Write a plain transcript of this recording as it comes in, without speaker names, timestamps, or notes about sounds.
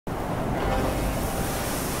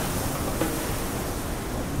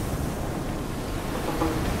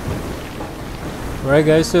Right,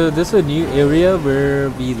 guys, so this is a new area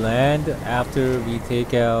where we land after we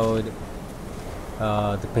take out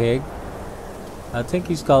the pig. I think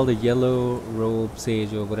he's called the yellow robe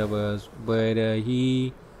sage or whatever, but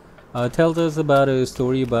he tells us about a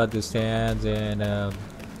story about the stands and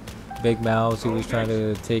Big Mouse who was trying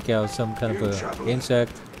to take out some kind of a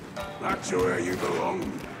insect. Back to where you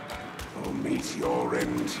belong. I'll meet your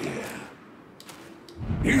end here.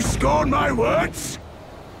 You scorn my words?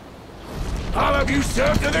 I'll have you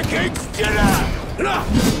served to the king's dinner!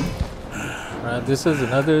 This is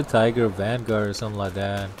another tiger Vanguard or something like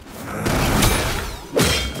that.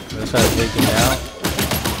 Let's try to take him out.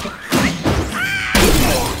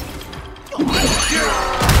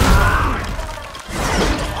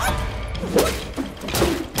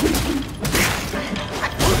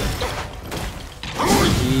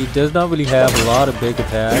 He does not really have a lot of big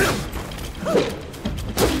attacks.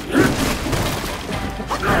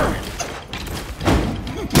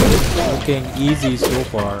 Looking easy so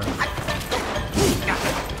far. I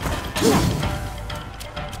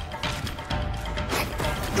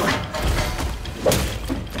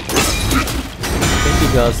think he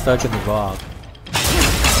got stuck in the rock.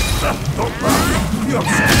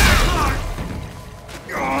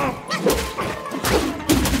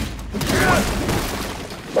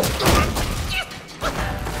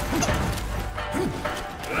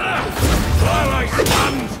 While I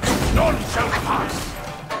stand, none shall pass.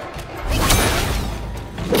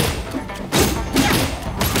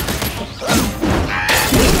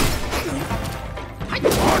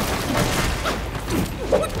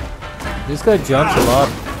 This guy jumps a lot.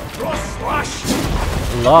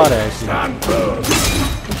 A lot, actually.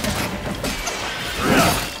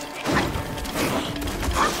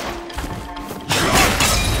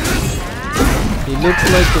 He looks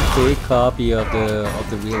like a fake copy of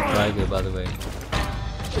the real tiger, by the way.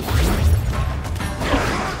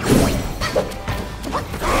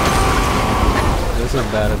 This is a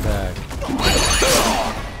bad attack.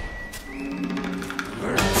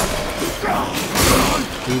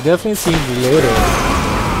 He definitely seems related.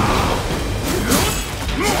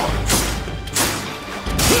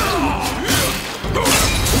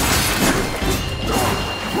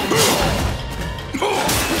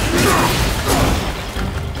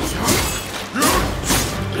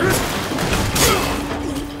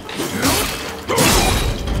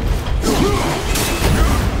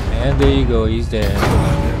 And there you go, he's dead.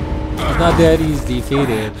 He's not dead, he's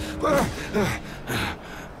defeated.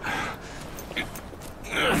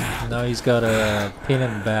 Now he's got a pin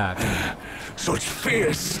in the back. Such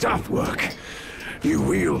fierce staff work. You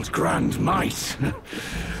wield grand might.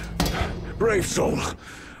 Brave soul,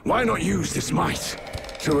 why not use this might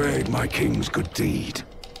to aid my king's good deed?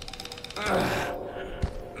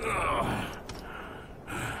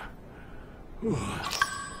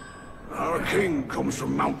 Our king comes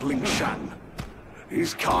from Mount Lingshan.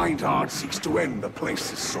 His kind heart seeks to end the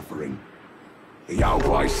place's suffering. The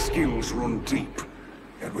Yaoguai's skills run deep.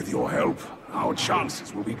 And with your help, our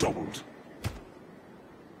chances will be doubled.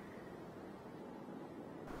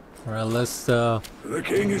 Alright, let's The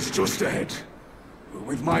king is just ahead.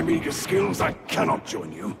 With my meager skills, I cannot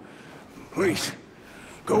join you. Please,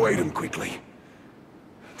 go aid him quickly.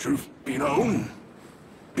 Truth be known,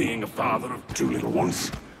 being a father of two little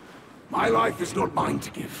ones, my life is not mine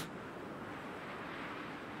to give.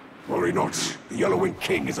 Worry not, the Yellowwing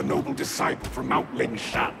King is a noble disciple from Mount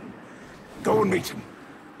Lingshan. Go and meet him.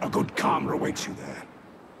 A good karma awaits you there.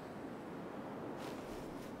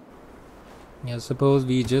 Yeah, suppose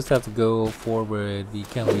we just have to go forward. We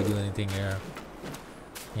can't really do anything here.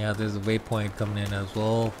 Yeah, there's a waypoint coming in as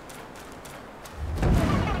well.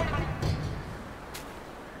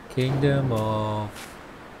 Kingdom of...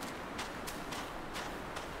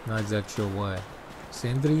 Not exactly sure what.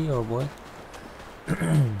 Sindri or what?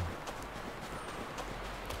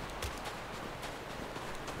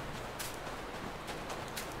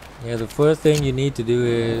 Yeah, the first thing you need to do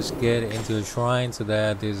is get into a shrine so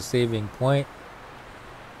that there's a saving point.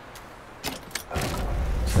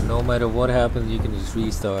 So no matter what happens, you can just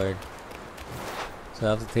restart.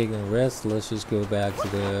 So after taking a rest, let's just go back to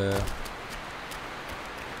the...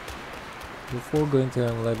 Before going to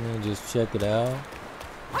him, let me just check it out.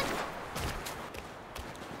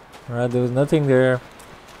 Alright, there was nothing there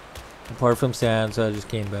apart from sand, so I just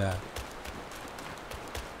came back.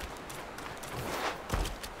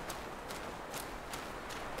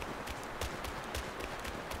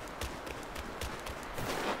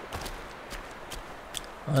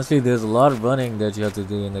 Honestly, there's a lot of running that you have to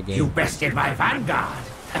do in the game. You bested my Vanguard.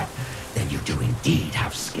 Then you do indeed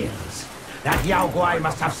have skills. That Yaoguai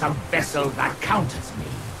must have some vessel that counters me.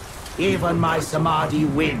 Even my Samadhi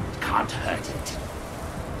wind can't hurt it.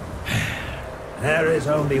 There is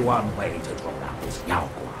only one way to draw out this Yao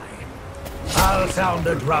Guai. I'll sound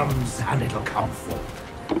the drums and it'll come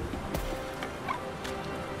forward.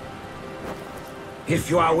 If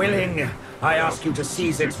you are willing, I ask you to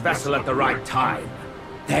seize its vessel at the right time.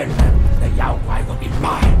 Then the Yao Guai will be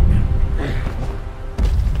mine.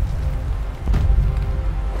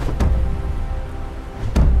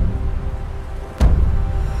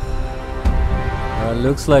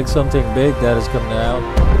 Looks like something big that is coming out.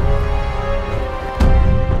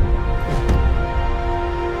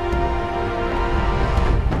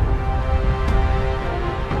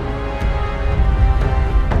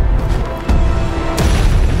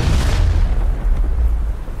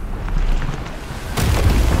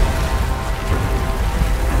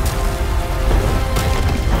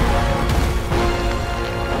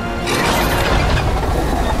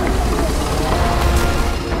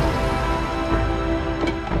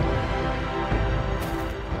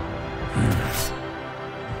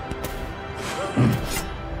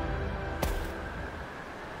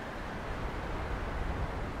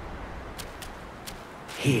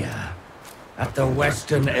 Here, at the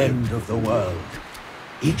western end of the world,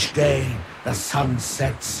 each day the sun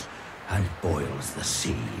sets and boils the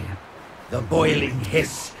sea. The boiling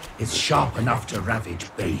hiss is sharp enough to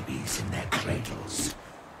ravage babies in their cradles.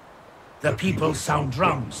 The people sound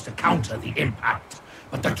drums to counter the impact,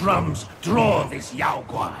 but the drums draw this Yao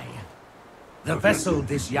Guai. The vessel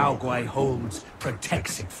this Yao Guai holds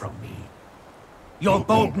protects it from me. Your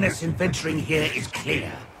boldness in venturing here is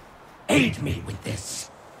clear. Aid me with this.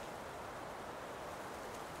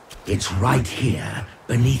 It's right here,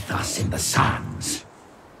 beneath us in the sands.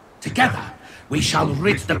 Together, we shall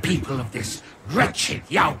rid the people of this wretched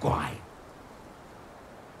Yao Guai.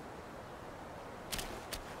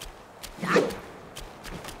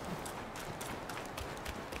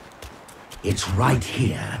 It's right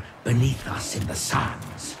here, beneath us in the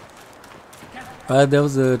sands. That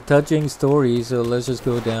was a touching story, so let's just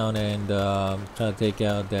go down and try to take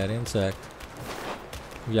out that insect.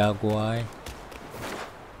 Yao Guai.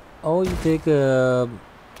 Oh, you take a...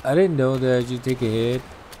 I didn't know that you take a hit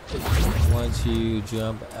once you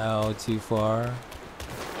jump out too far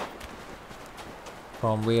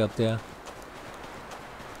from way up there.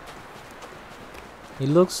 He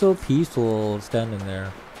looks so peaceful standing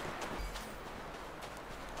there.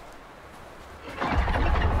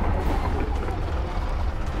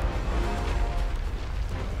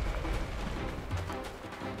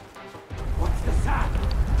 What's the sound?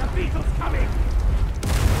 The beetle's coming!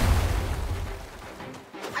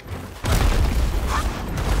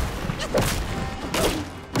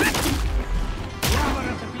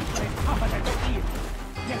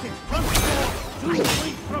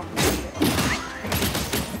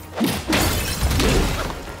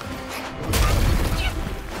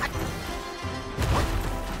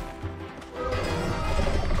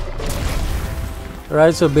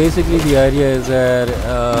 Right, so basically the idea is that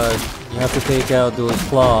you have to take out those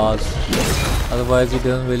claws, otherwise he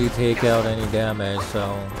doesn't really take out any damage. So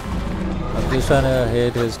I'm just trying to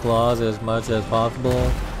hit his claws as much as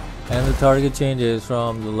possible, and the target changes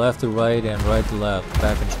from the left to right and right to left,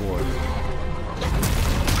 back and forth.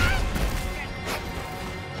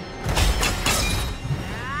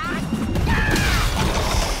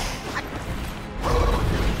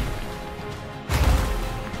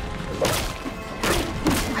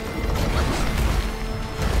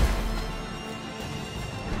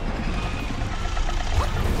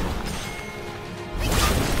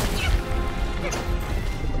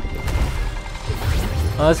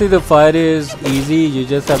 Honestly, the fight is easy. You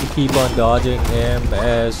just have to keep on dodging him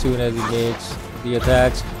as soon as he makes the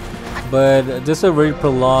attacks. But this is a very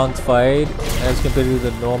prolonged fight as compared to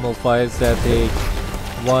the normal fights that take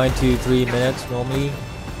 1, 2, 3 minutes normally.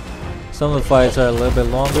 Some of the fights are a little bit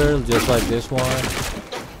longer, just like this one.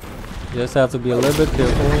 You just have to be a little bit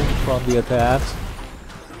careful from the attacks.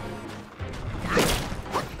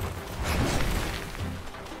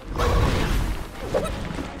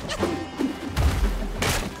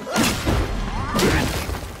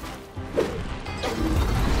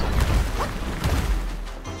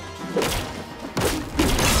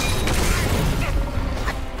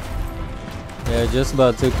 Yeah, just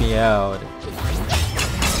about took me out.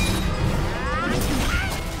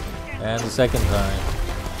 And the second time.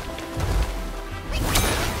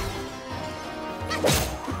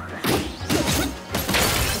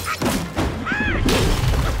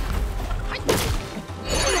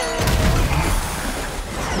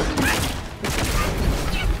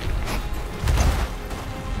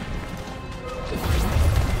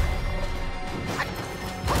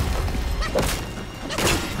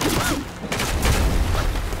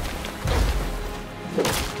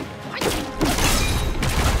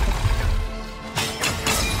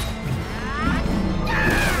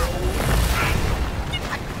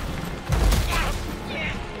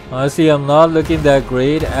 Honestly, I'm not looking that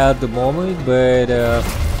great at the moment, but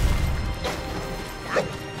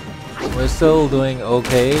we're still doing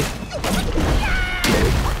okay.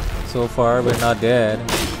 So far, we're not dead.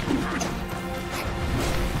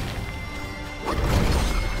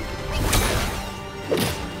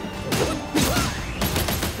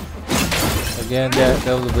 Again, that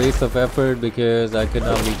was a waste of effort because I could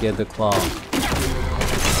not really get the claw.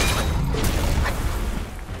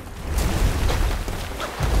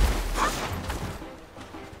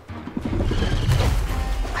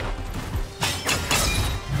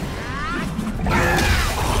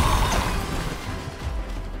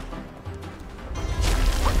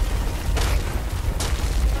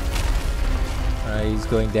 Alright, he's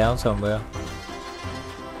going down somewhere.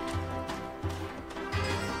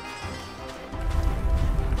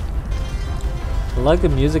 I like the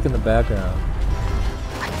music in the background.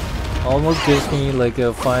 Almost gives me like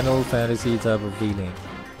a Final Fantasy type of feeling.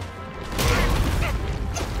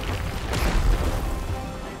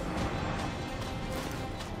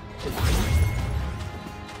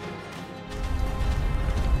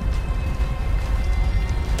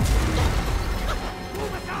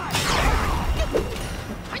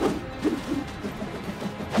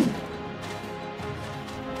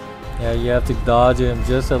 Yeah, you have to dodge him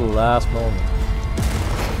just at the last moment.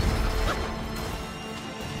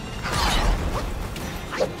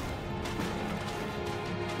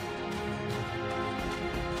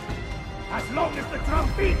 As long as the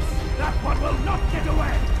drum beats, that one will not get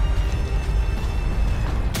away!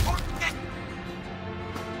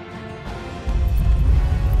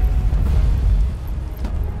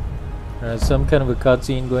 There's some kind of a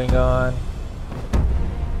cutscene going on.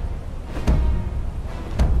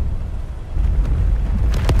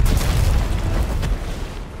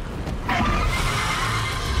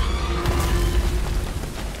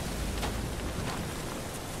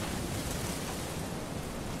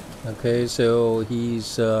 Okay, so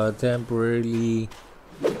he's temporarily.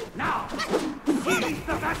 Now, seize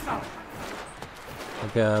the vessel!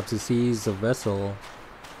 Okay, I have to seize the vessel.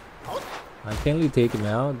 I can't really take him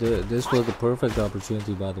out. This was the perfect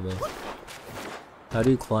opportunity, by the way. How do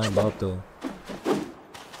you climb up, though?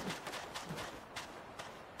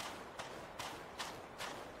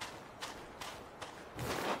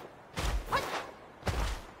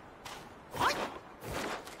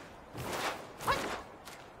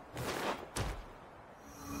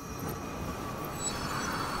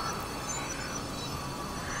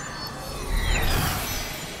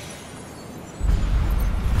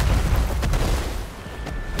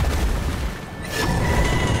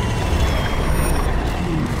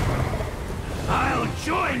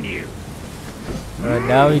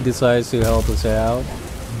 Now he decides to help us out.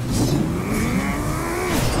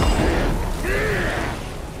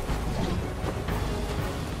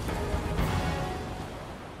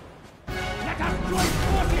 Let us join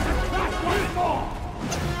forces and clash once more!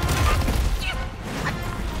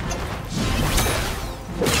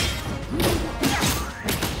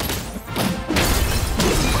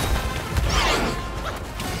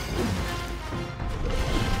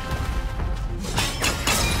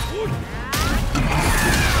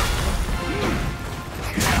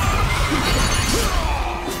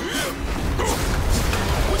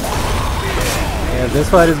 This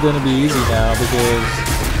fight is going to be easy now because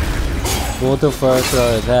both of us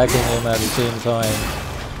are attacking him at the same time.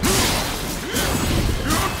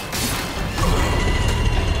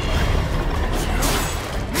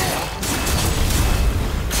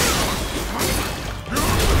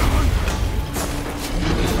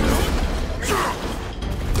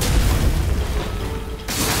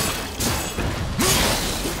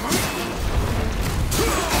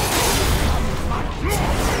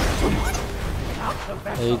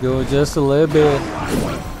 There you go, just a little bit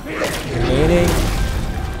remaining.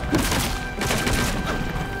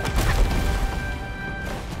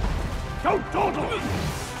 Don't dawdle!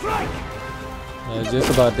 Strike! Yeah, just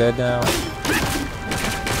about dead now.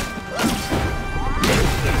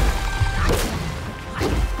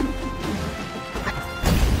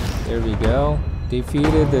 There we go.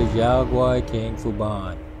 Defeated the Jaguar King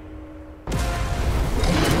Fuban.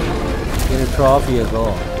 Get a trophy as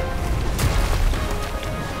well.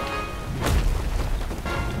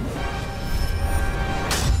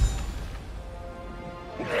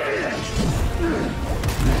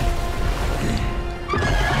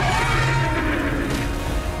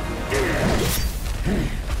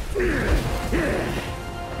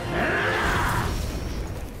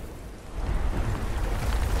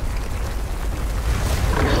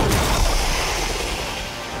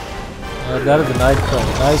 That is a nice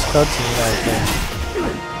cutscene, I think.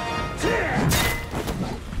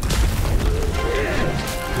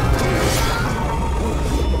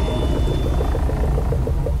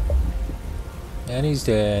 And he's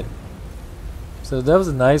dead. So that was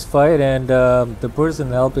a nice fight, and the person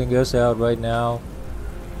helping us out right now,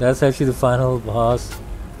 that's actually the final boss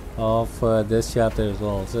of this chapter as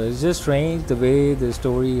well. So it's just strange the way the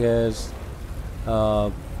story has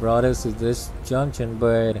brought us to this junction,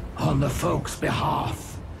 but on the folks'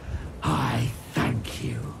 behalf, I thank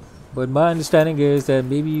you. But my understanding is that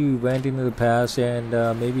maybe you went into the past, and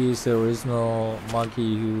maybe it's the original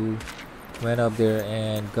monkey who went up there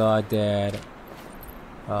and got that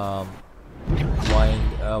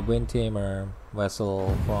wind tamer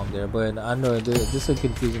vessel from there. But I don't know, this is a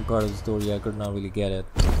confusing part of the story. I could not really get it.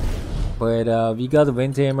 But we got the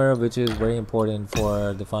wind tamer, which is very important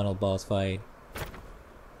for the final boss fight.